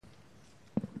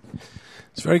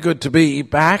It's very good to be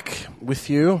back with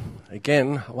you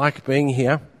again. I like being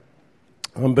here.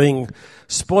 I'm being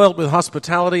spoiled with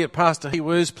hospitality at Pastor He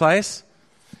Woo's place.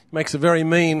 He makes a very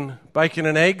mean bacon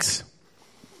and eggs.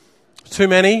 Too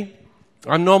many.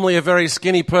 I'm normally a very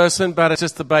skinny person, but it's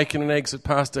just the bacon and eggs at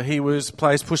Pastor He Woo's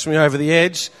place push me over the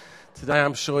edge. Today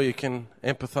I'm sure you can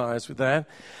empathise with that.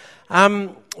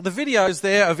 The videos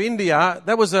there of India,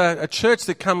 that was a church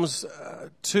that comes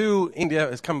to India,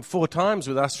 has come 4 times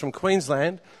with us from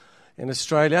Queensland in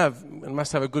Australia, and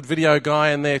must have a good video guy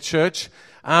in their church.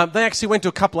 They actually went to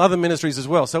a couple other ministries as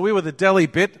well. So we were the Delhi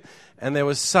bit, and there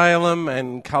was Salem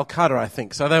and Calcutta, I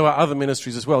think. So there were other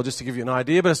ministries as well, just to give you an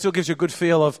idea. But it still gives you a good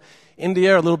feel of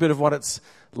India, a little bit of what it's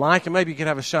like, and maybe you could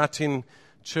have a Sha-Tin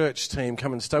church team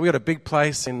come and stay. We've got a big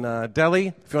place in Delhi.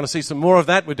 If you want to see some more of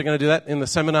that, we're going to do that in the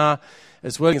seminar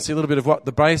as well. You can see a little bit of what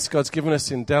the base God's given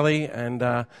us in Delhi, and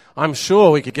I'm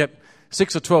sure we could get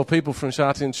 6 or 12 people from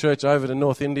Sha-Tin Church over to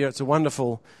North India. It's a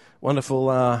wonderful, wonderful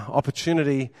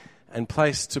opportunity and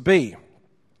place to be.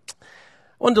 I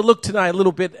wanted to look today a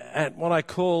little bit at what I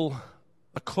call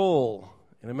a call.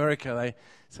 In America, they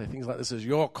say things like this is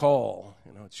your call.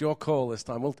 You know, it's your call this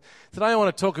time. Well, today I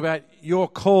want to talk about your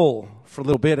call for a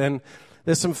little bit, and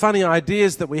there's some funny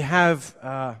ideas that we have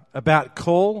about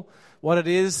call, what it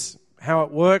is, how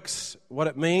it works, what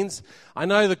it means. I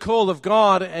know the call of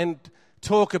God and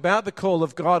talk about the call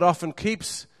of God often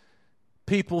keeps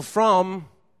people from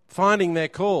finding their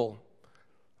call.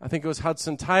 I think it was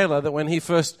Hudson Taylor that when he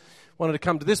first wanted to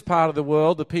come to this part of the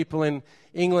world, the people in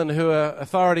England who are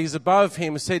authorities above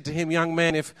him said to him, young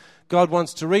man, if God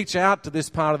wants to reach out to this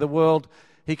part of the world,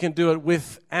 he can do it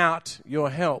without your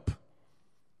help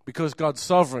because God's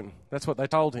sovereign. That's what they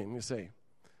told him, you see.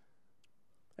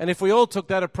 And if we all took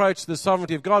that approach to the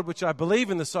sovereignty of God, which I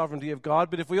believe in the sovereignty of God,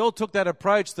 but if we all took that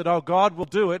approach that, oh, God will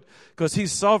do it because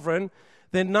he's sovereign,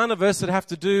 then none of us would have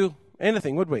to do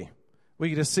anything, would we? We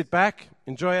could just sit back,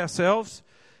 enjoy ourselves,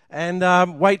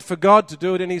 and wait for God to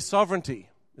do it in his sovereignty.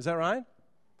 Is that right?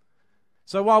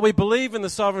 So while we believe in the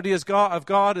sovereignty of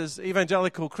God as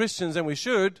evangelical Christians, and we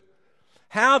should,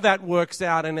 how that works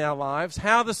out in our lives,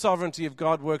 how the sovereignty of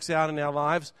God works out in our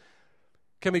lives,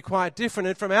 can be quite different.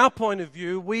 And from our point of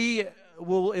view,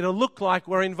 it'll look like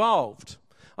we're involved.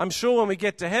 I'm sure when we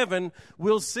get to heaven,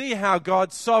 we'll see how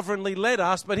God sovereignly led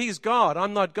us, but he's God.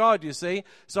 I'm not God, you see.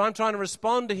 So I'm trying to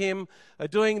respond to him,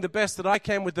 doing the best that I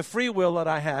can with the free will that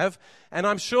I have. And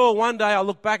I'm sure one day I'll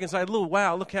look back and say,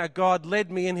 wow, look how God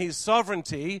led me in his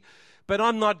sovereignty. But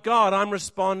I'm not God. I'm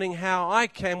responding how I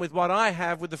can with what I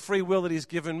have with the free will that he's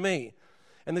given me.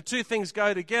 And the two things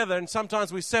go together, and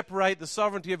sometimes we separate the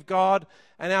sovereignty of God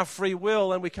and our free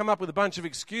will, and we come up with a bunch of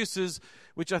excuses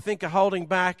which I think are holding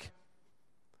back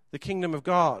the kingdom of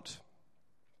God.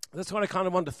 That's what I kind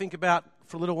of wanted to think about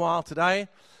for a little while today,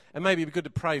 and maybe it'd be good to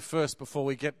pray first before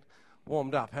we get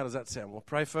warmed up. How does that sound? We'll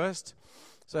pray first.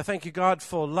 So thank you, God,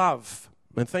 for love,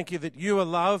 and thank you that you are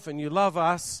love and you love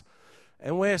us,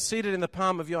 and we're seated in the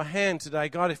palm of your hand today,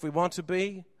 God, if we want to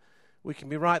be. We can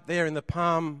be right there in the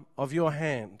palm of your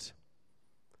hand.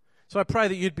 So I pray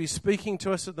that you'd be speaking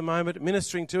to us at the moment,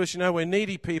 ministering to us. You know, we're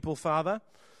needy people, Father.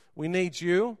 We need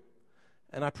you.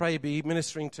 And I pray you'd be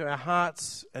ministering to our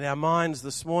hearts and our minds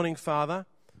this morning, Father.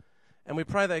 And we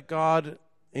pray that, God,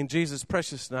 in Jesus'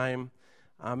 precious name,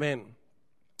 amen.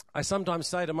 I sometimes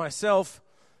say to myself,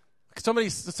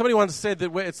 somebody once said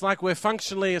that it's like we're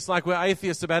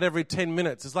atheists about every 10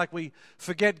 minutes. It's like we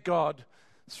forget God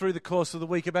through the course of the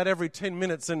week about every 10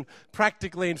 minutes, and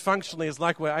practically and functionally it's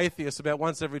like we're atheists about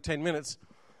once every 10 minutes.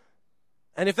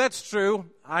 And if that's true,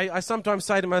 I sometimes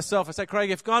say to myself, I say, Craig,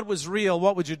 if God was real,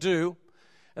 what would you do?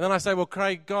 And then I say, well,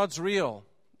 Craig, God's real,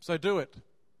 so do it.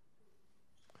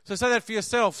 So say that for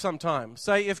yourself sometime.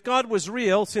 Say, if God was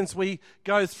real, since we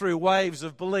go through waves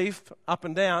of belief up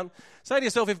and down, say to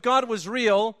yourself, if God was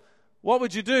real, what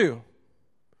would you do?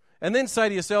 And then say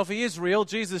to yourself, he is real,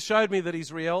 Jesus showed me that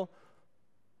he's real,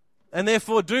 and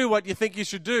therefore do what you think you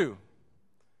should do.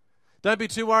 Don't be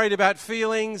too worried about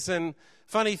feelings and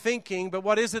funny thinking, but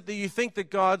what is it that you think that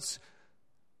God's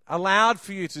allowed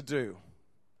for you to do,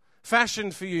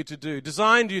 fashioned for you to do,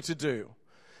 designed you to do?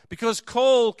 Because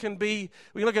call can be,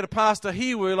 we look at a Pastor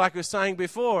He Woo, like we were saying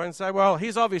before, and say, well,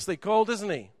 he's obviously called, isn't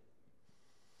he?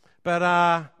 But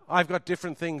I've got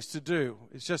different things to do.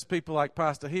 It's just people like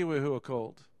Pastor He Woo who are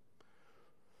called.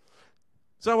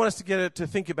 So I want us to get to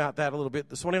think about that a little bit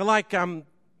this morning. I like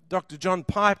Dr. John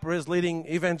Piper as leading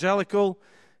evangelical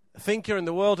thinker in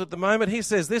the world at the moment. He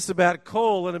says this about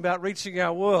call and about reaching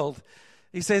our world.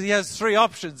 He says he has 3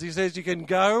 options. He says you can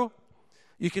go,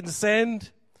 you can send,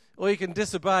 or you can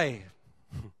disobey.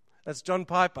 That's John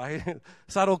Piper,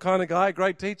 subtle kind of guy,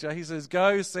 great teacher. He says,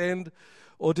 go, send,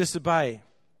 or disobey.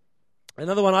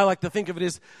 Another one I like to think of it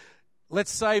is,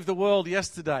 let's save the world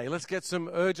yesterday. Let's get some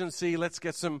urgency. Let's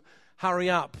get some hurry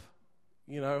up.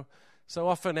 So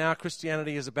often our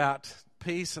Christianity is about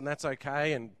peace, and that's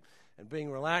okay, and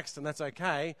being relaxed, and that's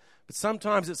okay. But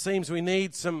sometimes it seems we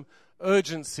need some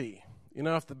urgency.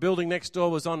 If the building next door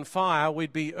was on fire,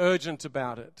 we'd be urgent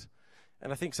about it.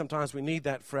 And I think sometimes we need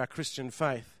that for our Christian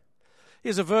faith.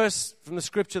 Here's a verse from the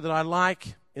scripture that I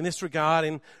like in this regard,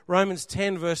 in Romans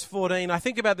 10, verse 14. I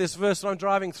think about this verse when I'm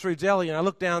driving through Delhi, and I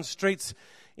look down streets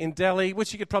in Delhi,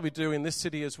 which you could probably do in this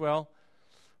city as well.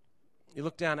 You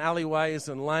look down alleyways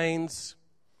and lanes.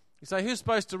 You say, who's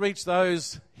supposed to reach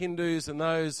those Hindus and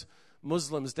those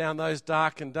Muslims down those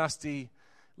dark and dusty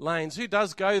lanes? Who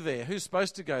does go there? Who's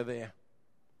supposed to go there?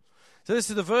 So this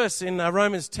is the verse in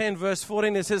Romans 10, verse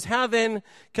 14. It says, how then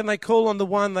can they call on the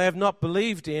one they have not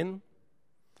believed in?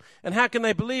 And how can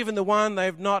they believe in the one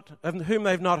whom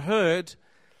they've not heard?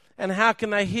 And how can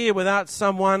they hear without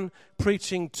someone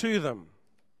preaching to them?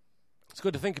 It's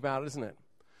good to think about it, isn't it?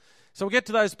 So we'll get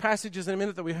to those passages in a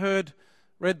minute that we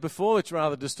read before, which are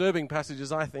rather disturbing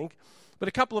passages, I think. But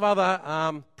a couple of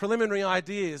other preliminary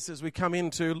ideas as we come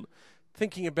into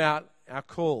thinking about our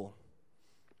call.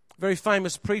 A very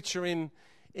famous preacher in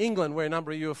England, where a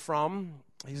number of you are from,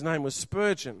 his name was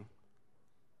Spurgeon.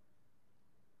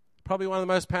 Probably one of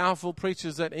the most powerful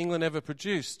preachers that England ever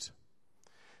produced.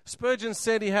 Spurgeon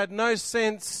said he had no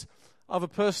sense of a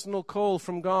personal call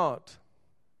from God.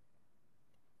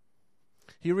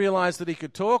 He realized that he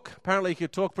could talk. Apparently he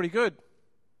could talk pretty good.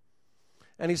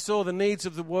 And he saw the needs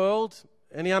of the world,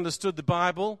 and he understood the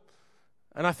Bible.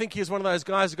 And I think he was one of those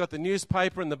guys who got the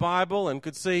newspaper and the Bible and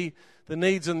could see the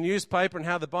needs in the newspaper and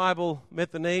how the Bible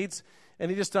met the needs. And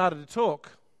he just started to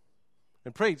talk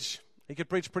and preach. He could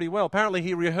preach pretty well. Apparently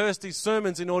he rehearsed his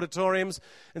sermons in auditoriums,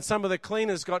 and some of the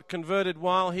cleaners got converted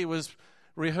while he was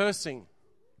rehearsing.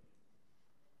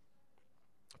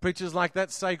 Preachers like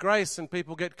that say grace and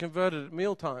people get converted at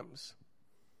meal times.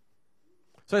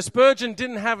 So Spurgeon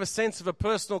didn't have a sense of a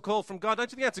personal call from God.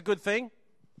 Don't you think that's a good thing?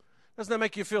 Doesn't that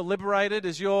make you feel liberated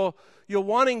as you're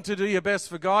wanting to do your best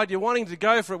for God? You're wanting to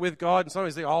go for it with God. And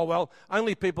sometimes you think, oh, well,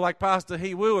 only people like Pastor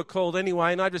He Woo are called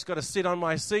anyway, and I just got to sit on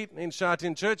my seat in Sha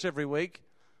Tin Church every week.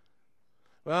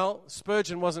 Well,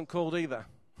 Spurgeon wasn't called either,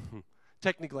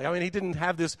 technically. I mean, he didn't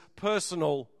have this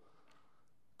personal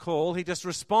call. He just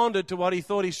responded to what he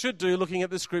thought he should do, looking at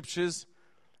the scriptures,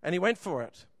 and he went for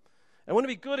it. And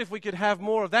wouldn't it be good if we could have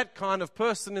more of that kind of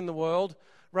person in the world,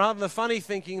 rather than the funny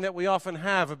thinking that we often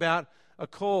have about a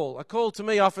call? A call to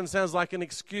me often sounds like an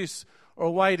excuse or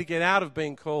a way to get out of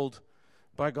being called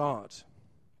by God.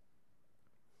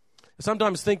 I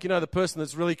sometimes think, the person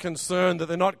that's really concerned that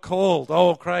they're not called.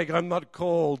 Oh, Craig, I'm not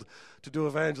called to do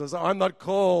evangelism. I'm not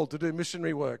called to do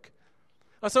missionary work.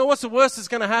 I say, well, what's the worst that's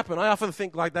going to happen? I often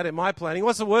think like that in my planning.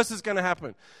 What's the worst that's going to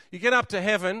happen? You get up to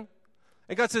heaven,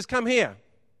 and God says, come here.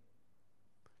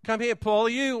 Come here, Paul.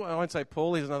 I won't say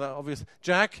Paul, he's another obvious.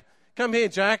 Jack. Come here,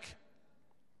 Jack.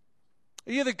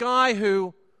 Are you the guy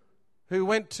who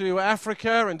went to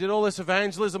Africa and did all this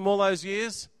evangelism all those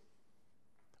years?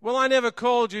 Well, I never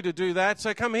called you to do that,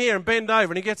 so come here and bend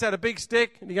over. And he gets out a big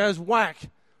stick and he goes, whack.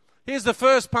 Here's the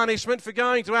first punishment for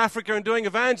going to Africa and doing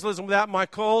evangelism without my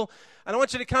call. And I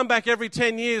want you to come back every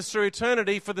 10 years through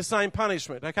eternity for the same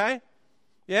punishment, okay?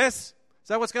 Yes? Is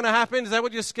that what's going to happen? Is that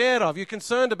what you're scared of? You're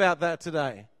concerned about that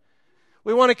today.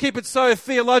 We want to keep it so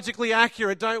theologically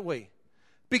accurate, don't we?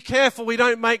 Be careful we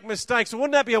don't make mistakes.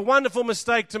 Wouldn't that be a wonderful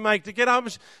mistake to make? Do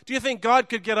you think God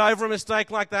could get over a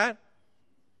mistake like that?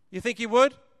 You think he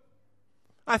would?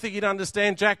 I think he'd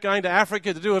understand Jack going to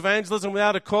Africa to do evangelism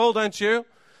without a call, don't you?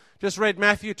 Just read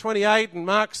Matthew 28 and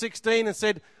Mark 16 and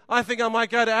said, I think I might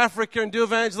go to Africa and do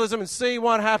evangelism and see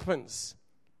what happens.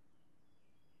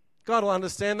 God will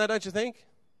understand that, don't you think?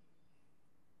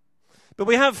 But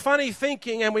we have funny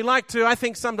thinking, and we like to, I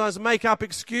think, sometimes make up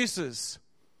excuses.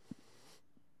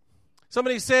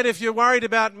 Somebody said, if you're worried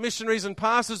about missionaries and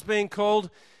pastors being called,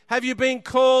 have you been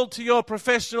called to your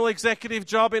professional executive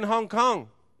job in Hong Kong?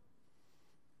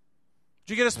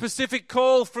 Did you get a specific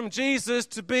call from Jesus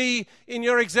to be in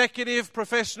your executive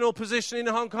professional position in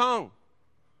Hong Kong?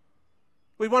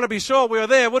 We'd want to be sure we were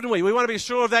there, wouldn't we? We want to be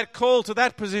sure of that call to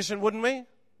that position, wouldn't we?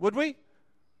 Would we?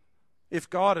 If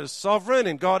God is sovereign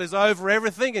and God is over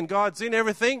everything and God's in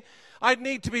everything, I'd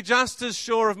need to be just as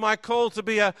sure of my call to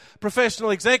be a professional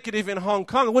executive in Hong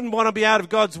Kong. I wouldn't want to be out of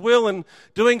God's will and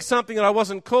doing something that I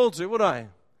wasn't called to, would I?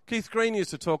 Keith Green used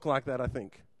to talk like that, I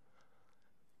think.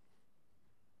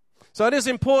 So it is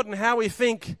important how we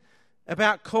think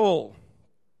about call.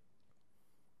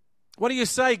 What do you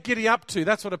say giddy up to?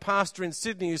 That's what a pastor in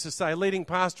Sydney used to say, a leading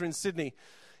pastor in Sydney.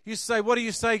 He used to say, what do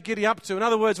you say giddy up to? In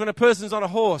other words, when a person's on a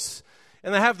horse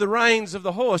and they have the reins of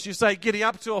the horse, you say giddy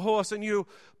up to a horse and you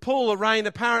pull the rein.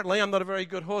 Apparently, I'm not a very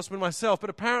good horseman myself,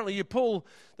 but apparently you pull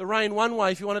the rein one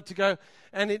way if you want it to go,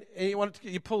 and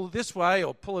you pull it this way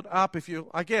or pull it up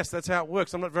I guess that's how it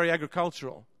works. I'm not very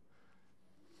agricultural.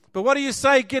 But what do you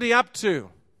say giddy up to?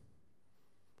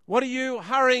 What are you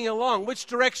hurrying along? Which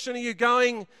direction are you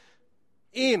going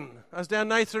in? I was down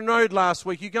Nathan Road last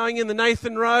week. You going in the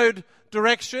Nathan Road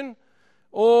direction?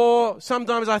 Or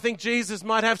sometimes I think Jesus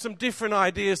might have some different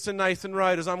ideas to Nathan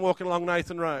Road as I'm walking along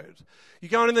Nathan Road. You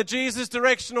going in the Jesus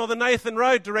direction or the Nathan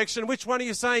Road direction? Which one are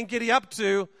you saying giddy up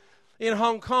to in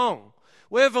Hong Kong?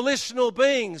 We're volitional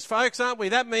beings, folks, aren't we?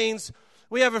 That means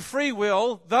we have a free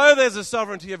will. Though there's a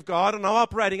sovereignty of God and I'm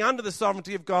operating under the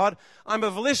sovereignty of God, I'm a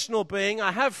volitional being.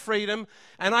 I have freedom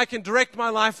and I can direct my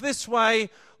life this way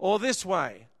or this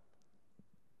way.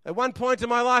 At one point in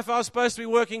my life, I was supposed to be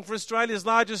working for Australia's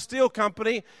largest steel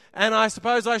company, and I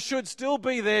suppose I should still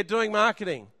be there doing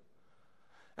marketing.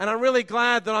 And I'm really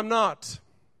glad that I'm not.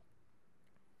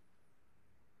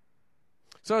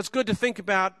 So it's good to think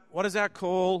about what is our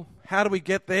call, how do we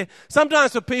get there.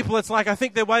 Sometimes for people, it's like I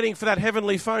think they're waiting for that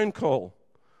heavenly phone call.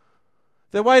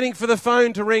 They're waiting for the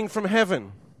phone to ring from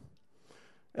heaven.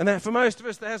 And that for most of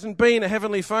us, there hasn't been a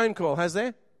heavenly phone call, has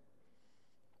there?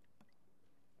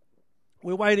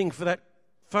 We're waiting for that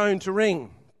phone to ring,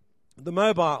 the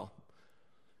mobile.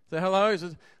 Say hello. He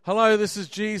says, hello, this is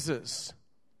Jesus.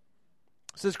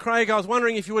 Says, Craig, I was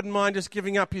wondering if you wouldn't mind just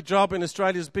giving up your job in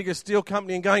Australia's biggest steel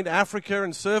company and going to Africa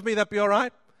and serve me. That'd be all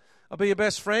right. I'll be your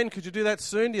best friend. Could you do that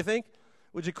soon, do you think?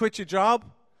 Would you quit your job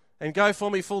and go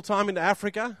for me full-time into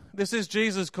Africa? This is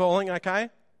Jesus calling, okay?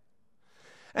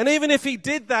 And even if he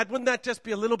did that, wouldn't that just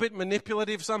be a little bit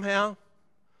manipulative somehow?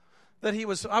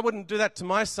 I wouldn't do that to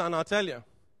my son, I'll tell you.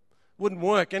 Wouldn't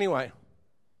work anyway.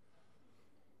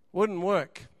 Wouldn't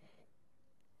work.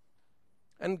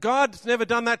 And God's never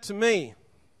done that to me.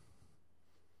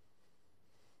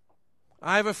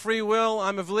 I have a free will.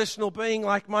 I'm a volitional being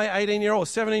like my 18-year-old,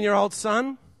 17-year-old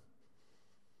son.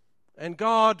 And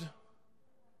God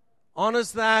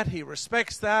honors that. He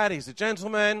respects that. He's a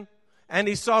gentleman. And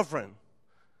he's sovereign.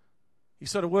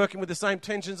 He's sort of working with the same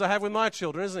tensions I have with my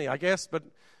children, isn't he, I guess, but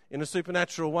in a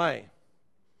supernatural way.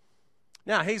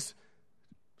 Now, he's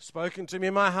spoken to me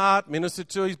in my heart, ministered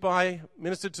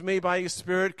to me by his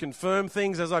Spirit, confirmed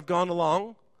things as I've gone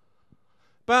along.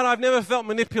 But I've never felt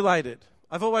manipulated.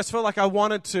 I've always felt like I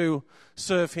wanted to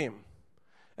serve him.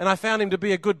 And I found him to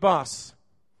be a good boss.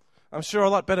 I'm sure a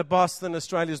lot better boss than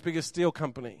Australia's biggest steel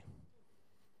company.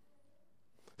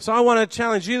 So I want to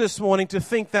challenge you this morning to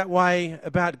think that way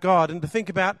about God and to think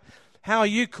about how are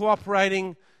you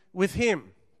cooperating with him?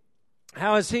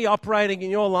 How is he operating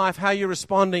in your life? How are you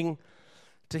responding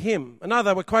to him?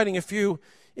 We're quoting a few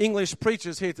English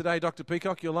preachers here today, Dr.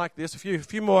 Peacock. You'll like this. A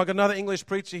few more. I've got another English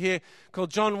preacher here called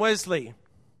John Wesley.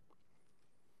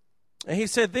 And he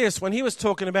said this, when he was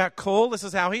talking about call, this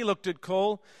is how he looked at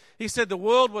call. He said the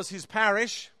world was his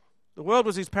parish. The world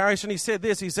was his parish. And he said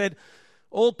this, he said,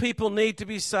 all people need to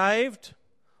be saved.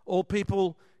 All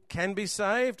people can be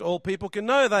saved. All people can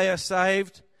know they are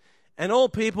saved. And all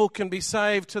people can be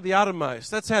saved to the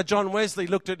uttermost. That's how John Wesley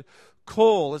looked at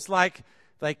call. It's like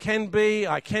I can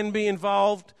be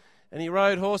involved. And he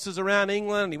rode horses around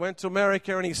England, and he went to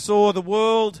America, and he saw the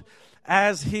world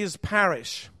as his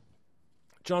parish.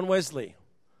 John Wesley.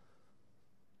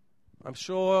 I'm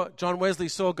sure John Wesley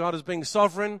saw God as being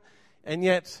sovereign, and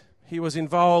yet he was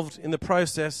involved in the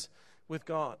process with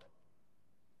God.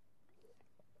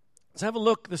 Let's have a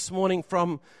look this morning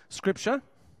from Scripture.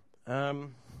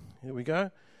 Here we go.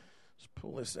 Let's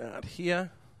pull this out here.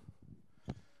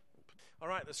 All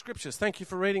right, the Scriptures. Thank you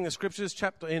for reading the Scriptures.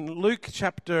 In Luke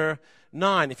chapter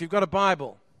 9. If you've got a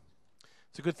Bible,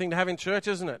 it's a good thing to have in church,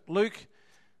 isn't it? Luke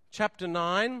chapter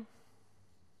 9.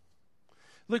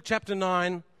 Luke chapter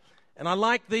 9. And I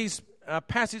like these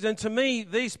passages. And to me,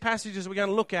 these passages we're going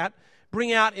to look at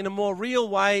bring out in a more real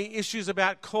way issues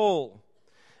about call.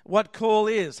 What call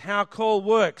is, how call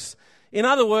works. In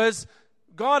other words,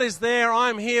 God is there,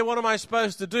 I'm here, what am I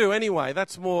supposed to do anyway?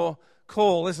 That's more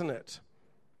call, isn't it?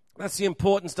 That's the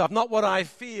important stuff. Not what I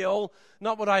feel,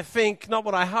 not what I think, not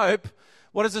what I hope.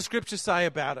 What does the Scripture say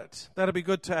about it? That'll be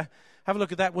good to have a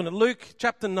look at that one. In Luke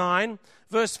chapter 9,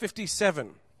 verse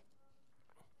 57.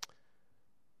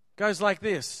 Goes like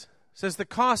this. It says, the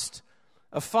cost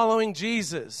of following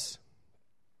Jesus.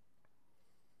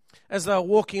 As they were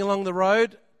walking along the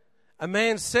road, a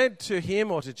man said to him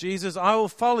or to Jesus, I will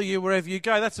follow you wherever you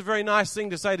go. That's a very nice thing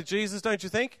to say to Jesus, don't you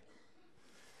think?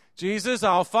 Jesus,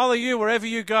 I'll follow you wherever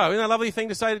you go. Isn't that a lovely thing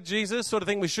to say to Jesus? Sort of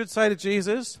thing we should say to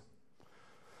Jesus.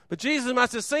 But Jesus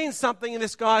must have seen something in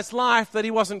this guy's life that he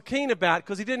wasn't keen about,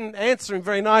 because he didn't answer him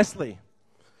very nicely.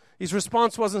 His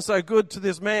response wasn't so good to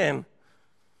this man.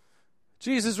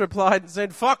 Jesus replied and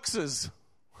said, foxes.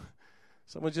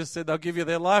 Someone just said they'll give you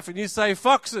their life and you say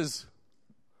foxes.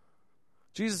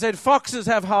 Jesus said, foxes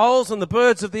have holes and the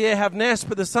birds of the air have nests,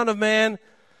 but the Son of Man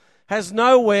has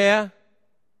nowhere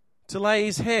to lay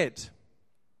his head.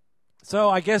 So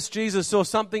I guess Jesus saw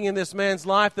something in this man's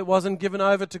life that wasn't given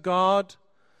over to God,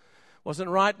 wasn't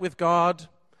right with God,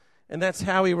 and that's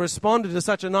how he responded to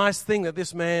such a nice thing that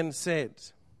this man said.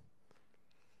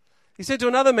 He said to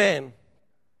another man,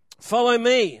 follow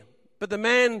me. But the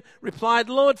man replied,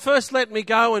 Lord, first let me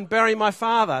go and bury my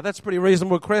father. That's a pretty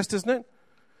reasonable request, isn't it?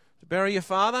 To bury your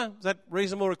father? Is that a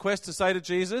reasonable request to say to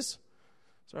Jesus?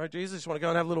 Sorry, Jesus, you want to go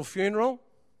and have a little funeral?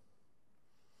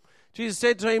 Jesus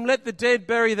said to him, let the dead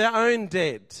bury their own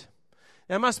dead.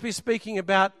 Now, I must be speaking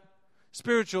about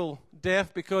spiritual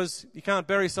death, because you can't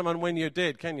bury someone when you're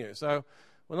dead, can you? So,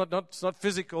 well, it's not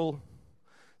physical.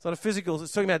 It's not a physical.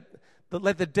 It's talking about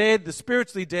let the dead, the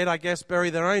spiritually dead, I guess, bury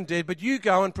their own dead, but you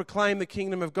go and proclaim the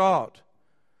kingdom of God.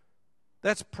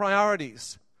 That's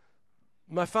priorities.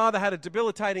 My father had a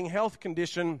debilitating health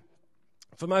condition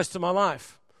for most of my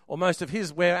life, or most of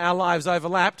his, where our lives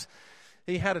overlapped.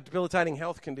 He had a debilitating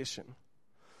health condition.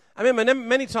 I remember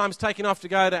many times taking off to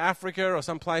go to Africa or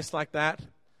some place like that,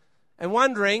 and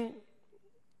wondering,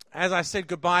 as I said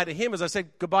goodbye to him, as I said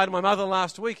goodbye to my mother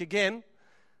last week again,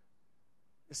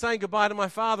 saying goodbye to my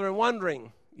father and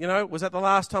wondering, was that the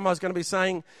last time I was going to be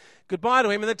saying goodbye to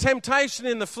him? And the temptation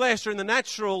in the flesh or in the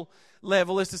natural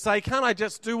level is to say, can't I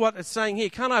just do what it's saying here?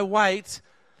 Can't I wait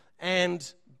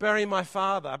and bury my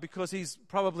father because he's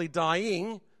probably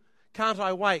dying? Can't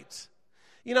I wait?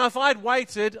 If I'd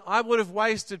waited, I would have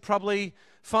wasted probably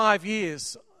 5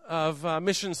 years of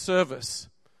mission service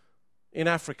in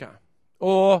Africa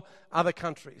or other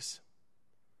countries.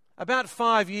 About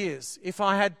 5 years. If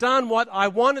I had done what I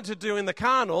wanted to do in the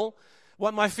carnal,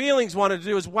 what my feelings wanted to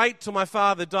do is wait till my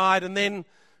father died and then,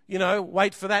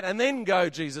 wait for that and then go,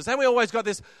 Jesus. And we always got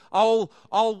this, I'll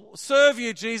serve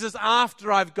you, Jesus,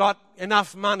 after I've got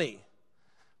enough money.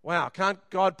 Wow, can't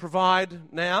God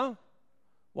provide now?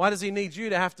 Why does he need you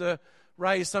to have to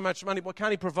raise so much money? Well,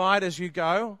 can't he provide as you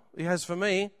go? He has for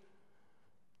me.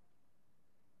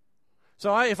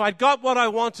 So if I'd got what I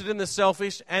wanted in the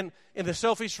selfish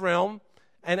realm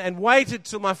and waited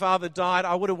till my father died,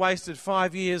 I would have wasted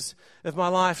 5 years of my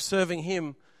life serving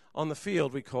him on the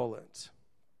field, we call it.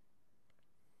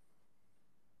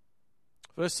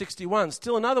 Verse 61,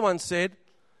 still another one said,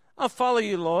 I'll follow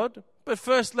you, Lord, but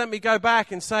first let me go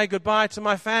back and say goodbye to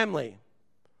my family.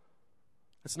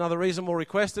 That's another reasonable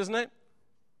request, isn't it?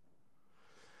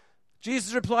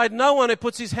 Jesus replied, no one who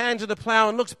puts his hand to the plow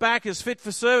and looks back is fit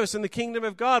for service in the kingdom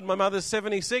of God. My mother's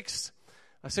 76.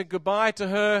 I said goodbye to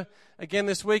her again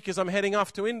this week as I'm heading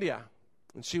off to India.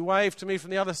 And she waved to me from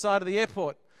the other side of the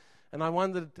airport. And I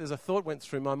wondered, as a thought went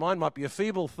through my mind, might be a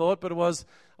feeble thought, but it was,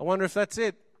 I wonder if that's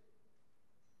it.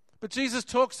 But Jesus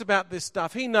talks about this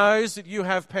stuff. He knows that you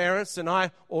have parents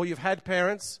or you've had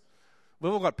parents.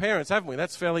 We've all got parents, haven't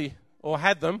we? Or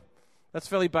had them. That's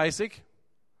fairly basic.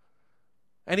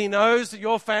 And he knows that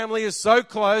your family is so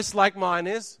close like mine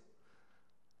is.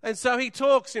 And so he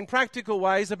talks in practical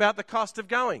ways about the cost of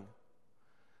going.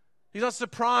 He's not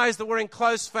surprised that we're in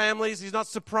close families. He's not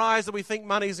surprised that we think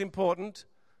money is important.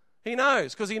 He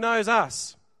knows, because he knows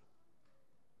us.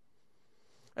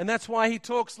 And that's why he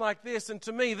talks like this. And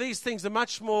to me, these things are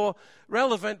much more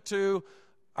relevant to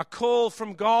a call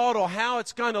from God or how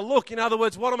it's going to look. In other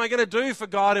words, what am I going to do for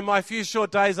God in my few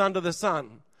short days under the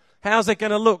sun? How's it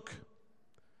going to look?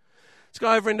 Let's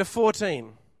go over into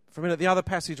 14 for a minute, the other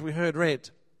passage we heard read.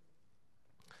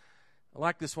 I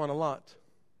like this one a lot.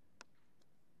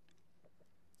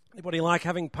 Anybody like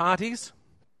having parties?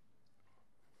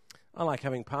 I like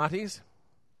having parties.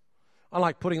 I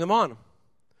like putting them on.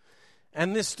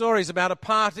 And this story is about a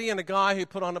party and a guy who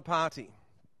put on a party.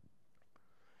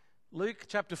 Luke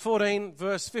chapter 14,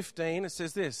 verse 15, it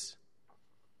says this.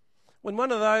 When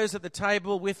one of those at the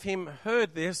table with him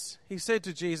heard this, he said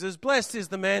to Jesus, blessed is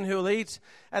the man who will eat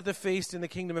at the feast in the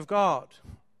kingdom of God.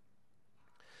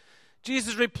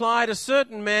 Jesus replied, a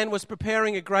certain man was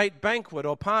preparing a great banquet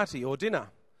or party or dinner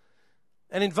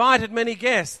and invited many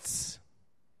guests.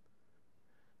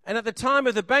 And at the time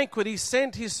of the banquet, he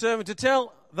sent his servant to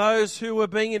tell those who were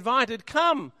being invited,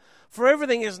 come, for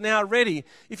everything is now ready.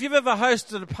 If you've ever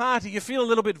hosted a party, you feel a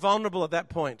little bit vulnerable at that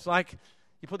point. Like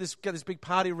you get this big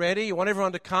party ready, you want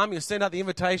everyone to come, you send out the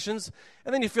invitations,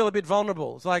 and then you feel a bit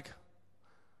vulnerable. It's like,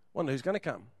 Wonder who's going to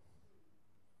come.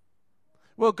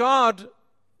 Well, God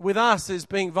with us is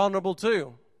being vulnerable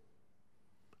too.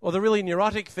 Or the really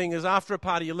neurotic thing is after a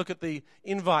party you look at the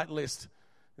invite list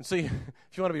and see,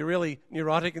 if you want to be really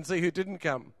neurotic, and see who didn't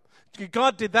come.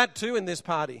 God did that too in this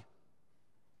party.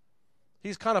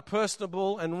 He's kind of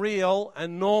personable and real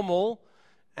and normal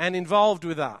and involved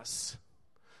with us.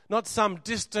 Not some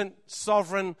distant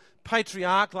sovereign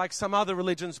patriarch like some other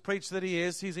religions preach that he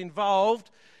is. He's involved,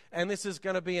 and this is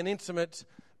going to be an intimate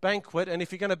banquet. And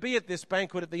if you're going to be at this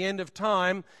banquet at the end of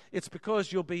time, it's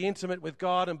because you'll be intimate with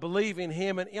God and believe in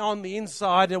him. And on the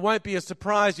inside, it won't be a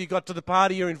surprise you got to the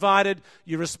party, you're invited,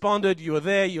 you responded, you were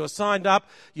there, you were signed up,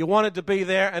 you wanted to be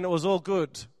there, and it was all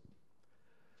good.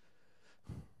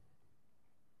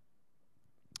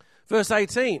 Verse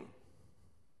 18.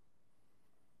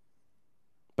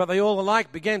 But they all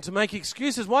alike began to make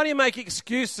excuses. Why do you make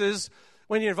excuses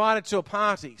when you're invited to a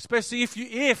party? Especially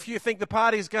if you think the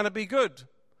party is going to be good.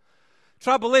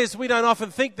 Trouble is, we don't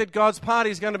often think that God's party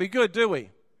is going to be good, do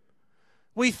we?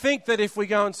 We think that if we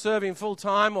go and serve him full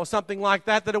time or something like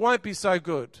that, that it won't be so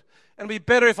good. And it'd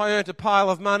be better if I earned a pile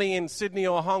of money in Sydney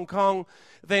or Hong Kong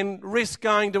than risk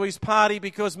going to his party,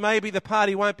 because maybe the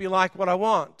party won't be like what I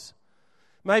want.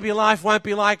 Maybe life won't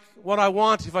be like what I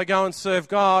want if I go and serve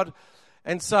God.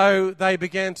 And so they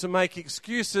began to make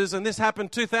excuses, and this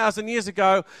happened 2,000 years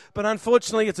ago, but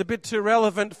unfortunately it's a bit too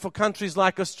relevant for countries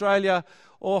like Australia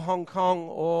or Hong Kong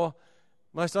or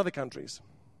most other countries.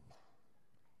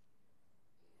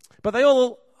 But they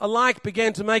all alike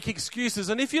began to make excuses,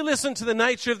 and if you listen to the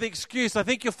nature of the excuse, I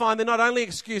think you'll find they're not only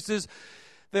excuses,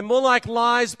 they're more like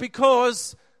lies,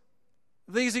 because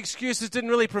these excuses didn't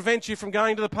really prevent you from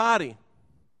going to the party.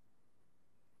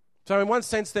 So in one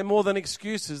sense, they're more than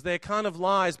excuses. They're kind of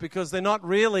lies, because they're not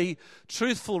really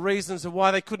truthful reasons of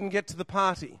why they couldn't get to the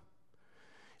party.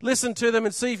 Listen to them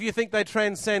and see if you think they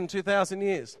transcend 2,000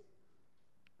 years.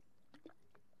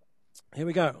 Here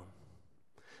we go.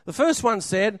 The first one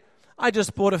said, I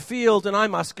just bought a field and I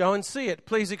must go and see it.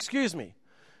 Please excuse me.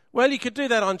 Well, you could do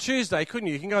that on Tuesday, couldn't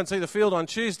you? You can go and see the field on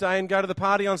Tuesday and go to the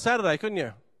party on Saturday, couldn't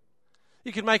you?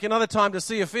 You could make another time to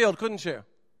see a field, couldn't you?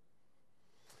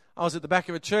 I was at the back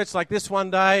of a church like this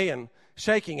one day and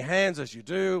shaking hands as you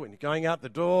do when you're going out the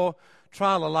door,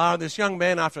 tra-la-la. And this young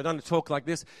man, after I'd done a talk like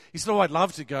this, he said, I'd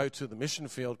love to go to the mission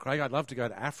field, Craig. I'd love to go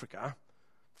to Africa.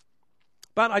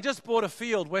 But I just bought a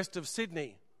field west of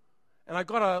Sydney and I've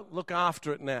got to look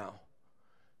after it now.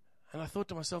 And I thought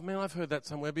to myself, man, I've heard that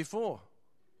somewhere before.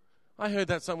 I heard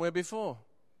that somewhere before.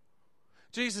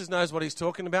 Jesus knows what he's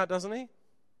talking about, doesn't he?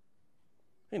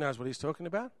 He knows what he's talking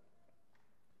about.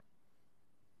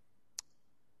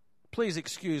 Please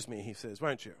excuse me, he says,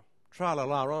 won't you?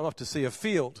 Tra-la-la, I'm off to see a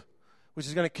field, which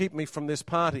is going to keep me from this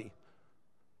party.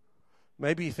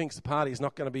 Maybe he thinks the party is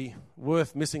not going to be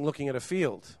worth missing looking at a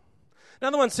field.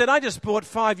 Another one said, I just bought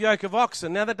 5 yoke of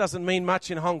oxen. Now that doesn't mean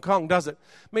much in Hong Kong, does it?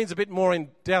 It means a bit more in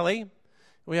Delhi.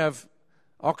 We have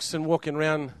oxen walking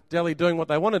around Delhi doing what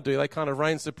they want to do. They kind of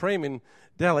reign supreme in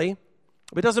Delhi.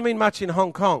 But it doesn't mean much in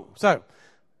Hong Kong. So,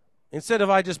 instead of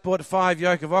I just bought 5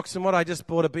 yoke of oxen, I just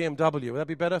bought a BMW. Would that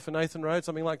be better for Nathan Road,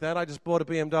 something like that? I just bought a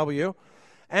BMW.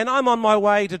 And I'm on my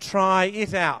way to try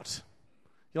it out.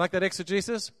 You like that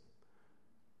exegesis?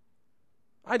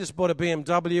 I just bought a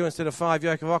BMW instead of 5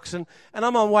 yoke of oxen, and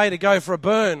I'm on my way to go for a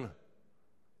burn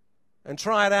and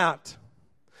try it out.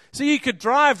 So you could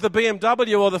drive the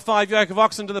BMW or the 5 yoke of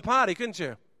oxen to the party, couldn't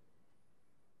you?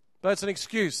 But it's an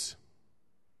excuse.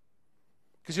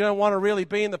 Because you don't want to really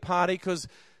be in the party, because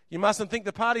you mustn't think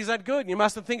the party's that good. You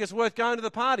mustn't think it's worth going to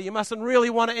the party. You mustn't really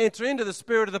want to enter into the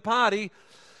spirit of the party.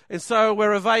 And so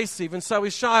we're evasive. And so we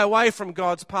shy away from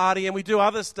God's party and we do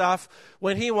other stuff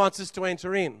when he wants us to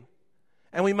enter in.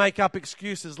 And we make up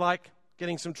excuses like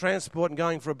getting some transport and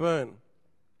going for a burn.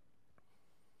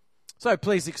 So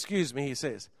please excuse me, he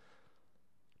says.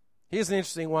 Here's an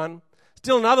interesting one.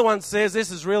 Still another one says,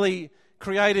 this is really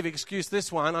creative excuse,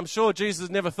 this one. I'm sure Jesus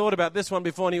never thought about this one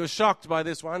before and he was shocked by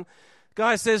this one.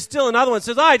 Guy says, still another one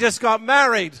says, I just got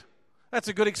married. That's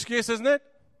a good excuse, isn't it?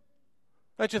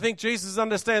 Don't you think Jesus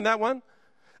understand that one?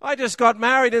 I just got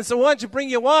married, and so why don't you bring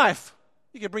your wife?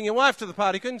 You could bring your wife to the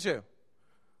party, couldn't you?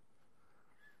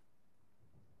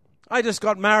 I just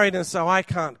got married, and so I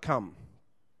can't come.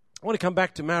 I want to come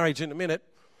back to marriage in a minute.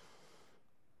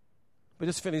 But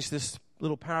just finish this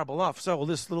little parable off. So,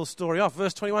 this little story off.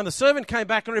 Verse 21, the servant came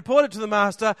back and reported to the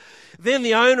master. Then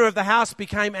the owner of the house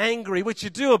became angry, which you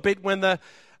do a bit when the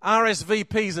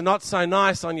RSVPs are not so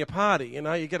nice on your party. You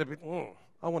know, you get a bit,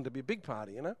 I want it to be a big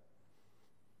party, you know.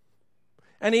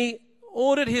 And he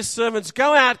ordered his servants,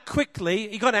 go out quickly.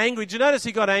 He got angry. Did you notice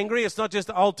he got angry? It's not just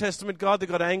the Old Testament God that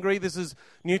got angry. This is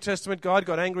New Testament God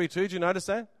got angry too. Did you notice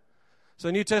that? So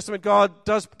New Testament God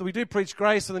we do preach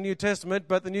grace in the New Testament,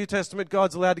 but the New Testament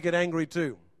God's allowed to get angry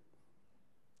too.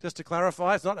 Just to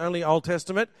clarify, it's not only Old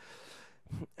Testament.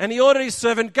 And he ordered his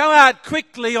servant, go out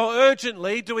quickly or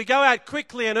urgently. Do we go out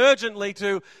quickly and urgently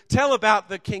to tell about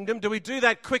the kingdom? Do we do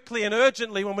that quickly and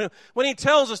urgently? When he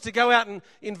tells us to go out and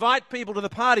invite people to the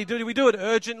party, do we do it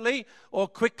urgently or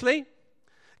quickly?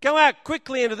 Go out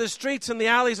quickly into the streets and the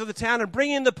alleys of the town and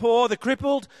bring in the poor, the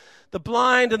crippled, the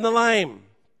blind and the lame.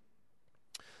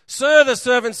 Sir, the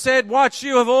servant said, what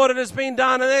you have ordered has been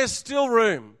done and there's still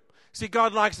room. See,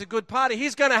 God likes a good party.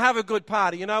 He's going to have a good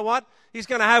party. You know what? He's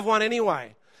going to have one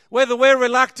anyway. Whether we're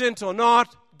reluctant or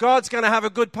not, God's going to have a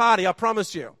good party, I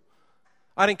promise you.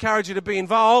 I'd encourage you to be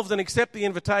involved and accept the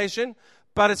invitation,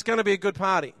 but it's going to be a good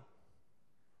party.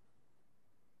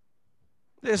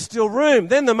 There's still room.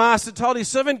 Then the master told his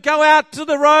servant, go out to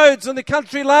the roads and the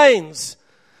country lanes.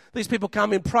 These people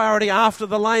come in priority after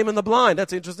the lame and the blind.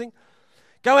 That's interesting.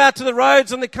 Go out to the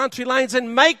roads and the country lanes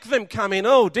and make them come in.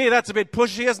 Oh dear, that's a bit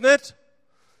pushy, isn't it?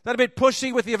 That a bit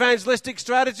pushy with the evangelistic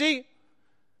strategy?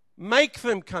 Make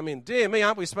them come in. Dear me,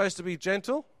 aren't we supposed to be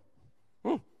gentle?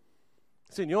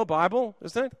 It's in your Bible,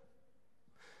 isn't it?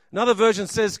 Another version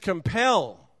says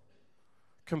compel.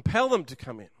 Compel them to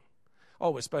come in.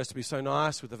 Oh, we're supposed to be so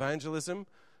nice with evangelism.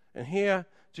 And here,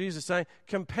 Jesus is saying,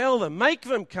 compel them, make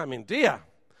them come in. Dear,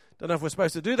 don't know if we're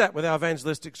supposed to do that with our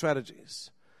evangelistic strategies.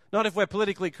 Not if we're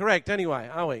politically correct anyway,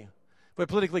 are we? If we're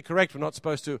politically correct, we're not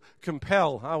supposed to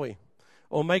compel, are we?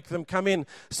 Or make them come in,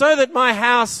 so that my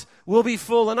house will be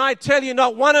full. And I tell you,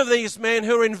 not one of these men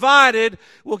who are invited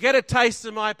will get a taste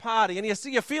of my party. And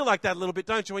you feel like that a little bit,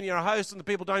 don't you, when you're a host and the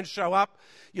people don't show up?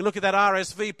 You look at that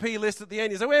RSVP list at the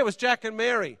end, you say, where was Jack and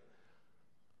Mary?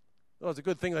 Well, it's a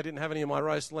good thing they didn't have any of my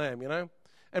roast lamb, you know?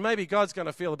 And maybe God's going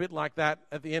to feel a bit like that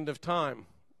at the end of time.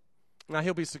 Now,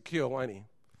 he'll be secure, won't he?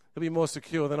 He'll be more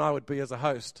secure than I would be as a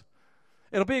host.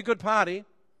 It'll be a good party.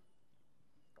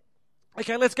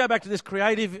 Okay, let's go back to this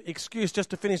creative excuse just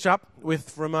to finish up with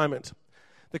for a moment.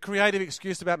 The creative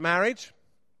excuse about marriage.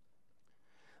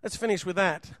 Let's finish with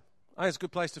that. I think it's a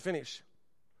good place to finish.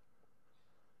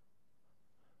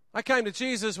 I came to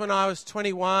Jesus when I was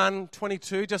 21,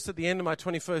 22, just at the end of my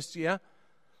 21st year.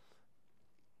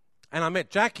 And I met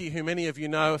Jackie, who many of you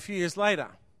know, a few years later.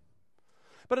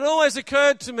 But it always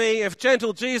occurred to me, if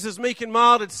gentle Jesus, meek and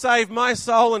mild, had saved my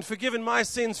soul and forgiven my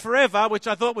sins forever, which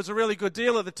I thought was a really good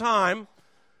deal at the time,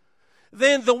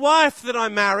 then the wife that I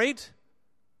married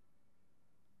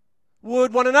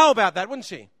would want to know about that, wouldn't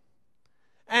she?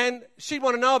 And she'd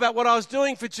want to know about what I was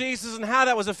doing for Jesus and how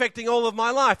that was affecting all of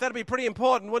my life. That'd be pretty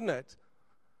important, wouldn't it?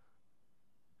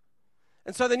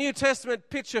 And so the New Testament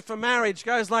picture for marriage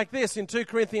goes like this. In 2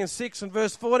 Corinthians 6 and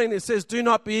verse 14, it says, do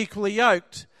not be equally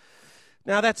yoked.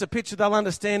 Now, that's a picture they'll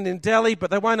understand in Delhi, but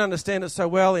they won't understand it so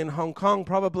well in Hong Kong,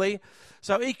 probably.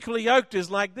 So equally yoked is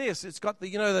like this. It's got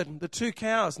the two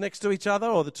cows next to each other,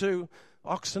 or the two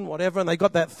oxen, whatever, and they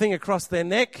got that thing across their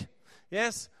neck.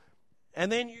 Yes?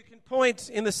 And then you can point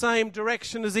in the same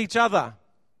direction as each other.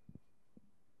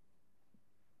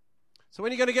 So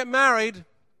when you're going to get married,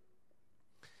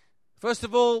 first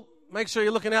of all, make sure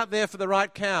you're looking out there for the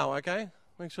right cow, okay?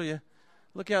 Make sure you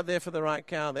look out there for the right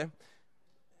cow there.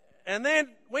 And then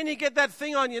when you get that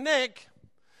thing on your neck,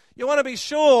 you want to be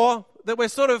sure that we're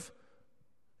sort of,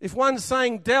 if one's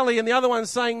saying Delhi and the other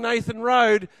one's saying Nathan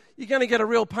Road, you're going to get a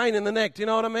real pain in the neck. Do you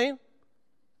know what I mean?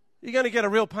 You're going to get a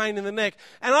real pain in the neck.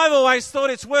 And I've always thought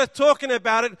it's worth talking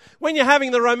about it when you're having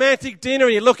the romantic dinner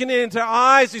and you're looking into her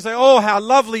eyes. You say, oh, how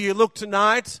lovely you look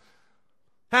tonight.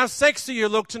 How sexy you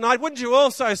look tonight. Wouldn't you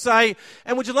also say,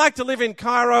 and would you like to live in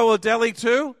Cairo or Delhi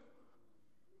too?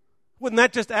 Wouldn't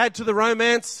that just add to the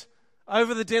romance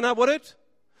over the dinner, would it?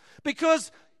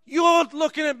 Because you're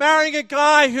looking at marrying a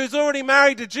guy who's already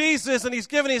married to Jesus and he's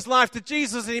given his life to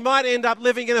Jesus and he might end up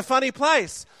living in a funny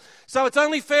place. So it's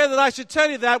only fair that I should tell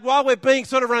you that while we're being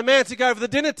sort of romantic over the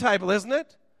dinner table, isn't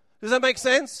it? Does that make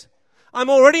sense? I'm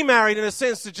already married in a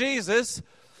sense to Jesus.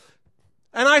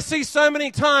 And I see so many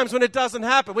times when it doesn't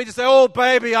happen. We just say, oh,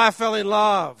 baby, I fell in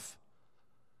love.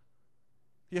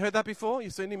 You heard that before?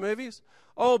 You've seen any movies?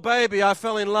 Oh, baby, I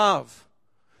fell in love.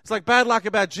 It's like bad luck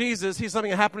about Jesus. Here's something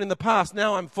that happened in the past.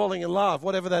 Now I'm falling in love,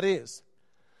 whatever that is.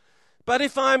 But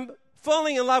if I'm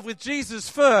falling in love with Jesus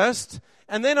first,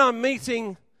 and then I'm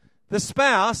meeting the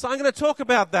spouse, I'm going to talk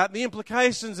about that and the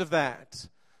implications of that.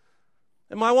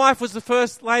 And my wife was the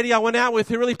first lady I went out with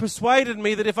who really persuaded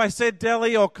me that if I said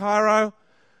Delhi or Cairo,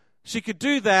 she could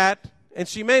do that, and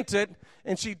she meant it,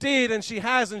 and she did, and she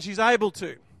has, and she's able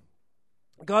to.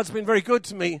 God's been very good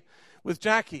to me with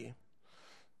Jackie.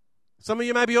 Some of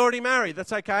you may be already married.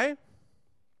 That's okay.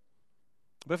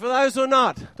 But for those who are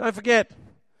not, don't forget,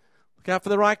 look out for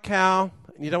the right cow,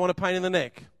 and you don't want a pain in the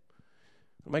neck.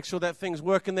 Make sure that thing's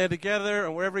working there together,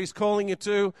 and wherever He's calling you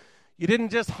to, you didn't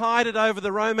just hide it over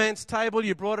the romance table.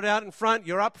 You brought it out in front.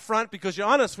 You're up front because you're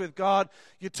honest with God.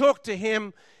 You talked to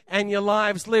Him, and your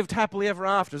lives lived happily ever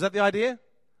after. Is that the idea?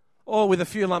 Or with a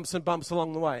few lumps and bumps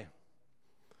along the way?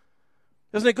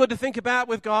 Isn't it good to think about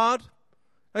with God?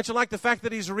 Don't you like the fact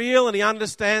that He's real and He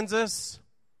understands us?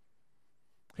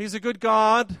 He's a good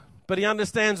God, but He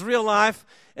understands real life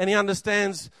and He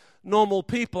understands normal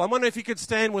people. I'm wondering if you could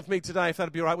stand with me today, if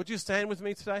that'd be all right. Would you stand with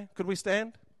me today? Could we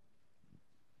stand?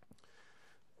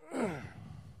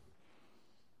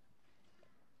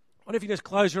 What if you just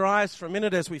close your eyes for a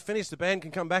minute as we finish? The band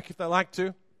can come back if they like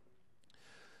to.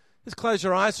 Just close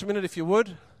your eyes for a minute if you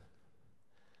would.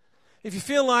 If you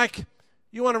feel like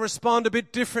you want to respond a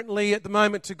bit differently at the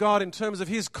moment to God in terms of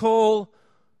His call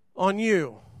on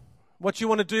you, what you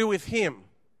want to do with Him.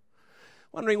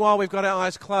 Wondering while we've got our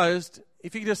eyes closed,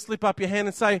 if you could just slip up your hand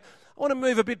and say, I want to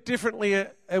move a bit differently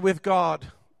with God.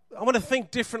 I want to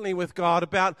think differently with God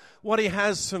about what He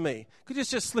has for me. Could you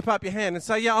just slip up your hand and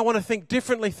say, yeah, I want to think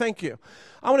differently, thank you.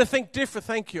 I want to think different,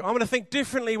 thank you. I want to think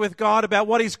differently with God about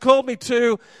what He's called me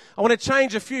to. I want to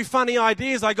change a few funny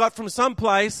ideas I got from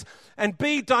someplace and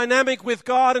be dynamic with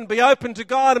God and be open to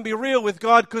God and be real with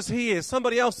God because He is.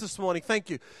 Somebody else this morning, thank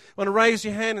you. Want to raise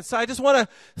your hand and say, I just want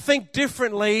to think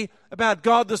differently about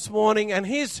God this morning and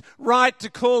His right to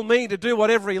call me to do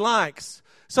whatever He likes.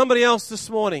 Somebody else this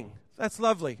morning. That's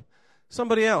lovely.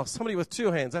 Somebody else. Somebody with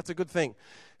two hands. That's a good thing.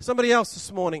 Somebody else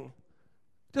this morning.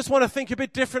 Just want to think a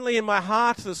bit differently in my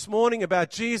heart this morning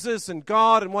about Jesus and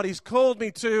God and what He's called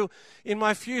me to in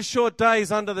my few short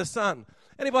days under the sun.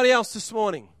 Anybody else this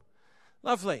morning?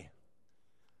 Lovely.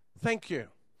 Thank you.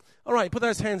 All right, put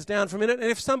those hands down for a minute. And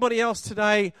if somebody else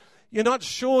today, you're not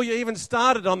sure you even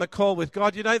started on the call with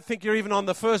God, you don't think you're even on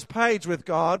the first page with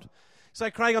God,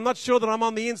 say, Craig, I'm not sure that I'm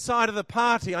on the inside of the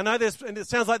party. I know and it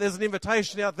sounds like there's an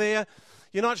invitation out there.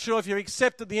 You're not sure if you've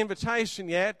accepted the invitation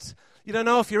yet. You don't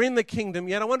know if you're in the kingdom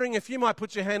yet. I'm wondering if you might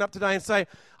put your hand up today and say,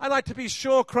 I'd like to be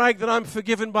sure, Craig, that I'm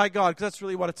forgiven by God, because that's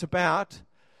really what it's about.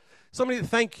 Somebody,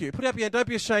 thank you. Put up your hand. Don't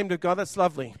be ashamed of God. That's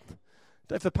lovely.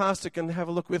 If the pastor can have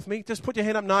a look with me, just put your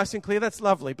hand up nice and clear. That's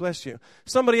lovely. Bless you.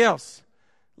 Somebody else.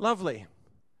 Lovely.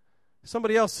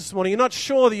 Somebody else this morning. You're not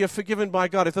sure that you're forgiven by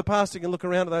God. If the pastor can look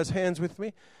around at those hands with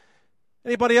me.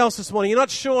 Anybody else this morning? You're not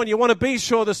sure and you want to be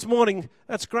sure this morning.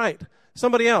 That's great.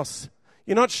 Somebody else.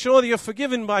 You're not sure that you're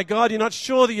forgiven by God. You're not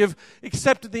sure that you've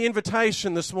accepted the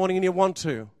invitation this morning and you want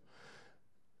to.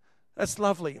 That's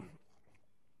lovely.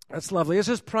 That's lovely. Let's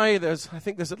just pray. I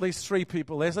think there's at least 3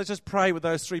 people there. So let's just pray with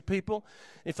those 3 people.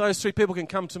 If those 3 people can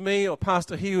come to me or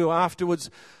Pastor Hugh afterwards,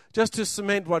 just to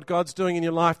cement what God's doing in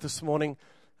your life this morning,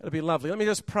 it'll be lovely. Let me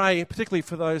just pray, particularly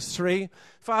for those 3.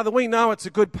 Father, we know it's a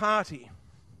good party.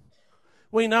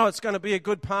 We know it's going to be a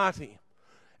good party.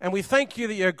 And we thank you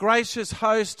that you're a gracious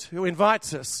host who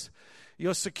invites us.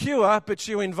 You're secure, but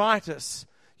you invite us.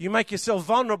 You make yourself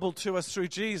vulnerable to us through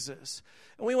Jesus.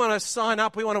 And we want to sign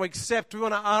up, we want to accept, we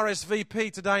want to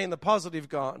RSVP today in the positive,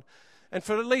 God. And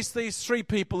for at least these 3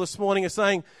 people this morning are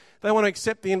saying they want to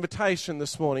accept the invitation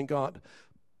this morning, God.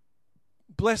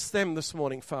 Bless them this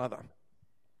morning, Father.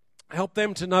 Help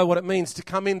them to know what it means to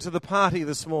come into the party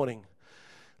this morning.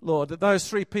 Lord, that those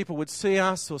 3 people would see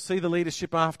us or see the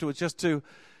leadership afterwards just to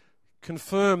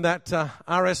confirm that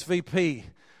RSVP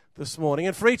this morning.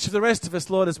 And for each of the rest of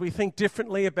us, Lord, as we think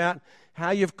differently about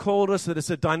how you've called us, that it's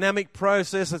a dynamic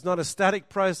process, it's not a static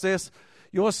process.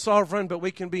 You're sovereign, but we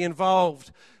can be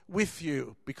involved with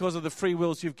you because of the free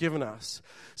wills you've given us.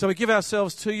 So we give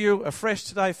ourselves to you afresh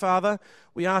today, Father.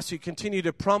 We ask you continue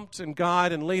to prompt and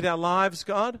guide and lead our lives,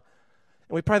 God. And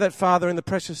we pray that, Father, in the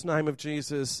precious name of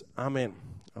Jesus. Amen.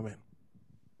 Amen.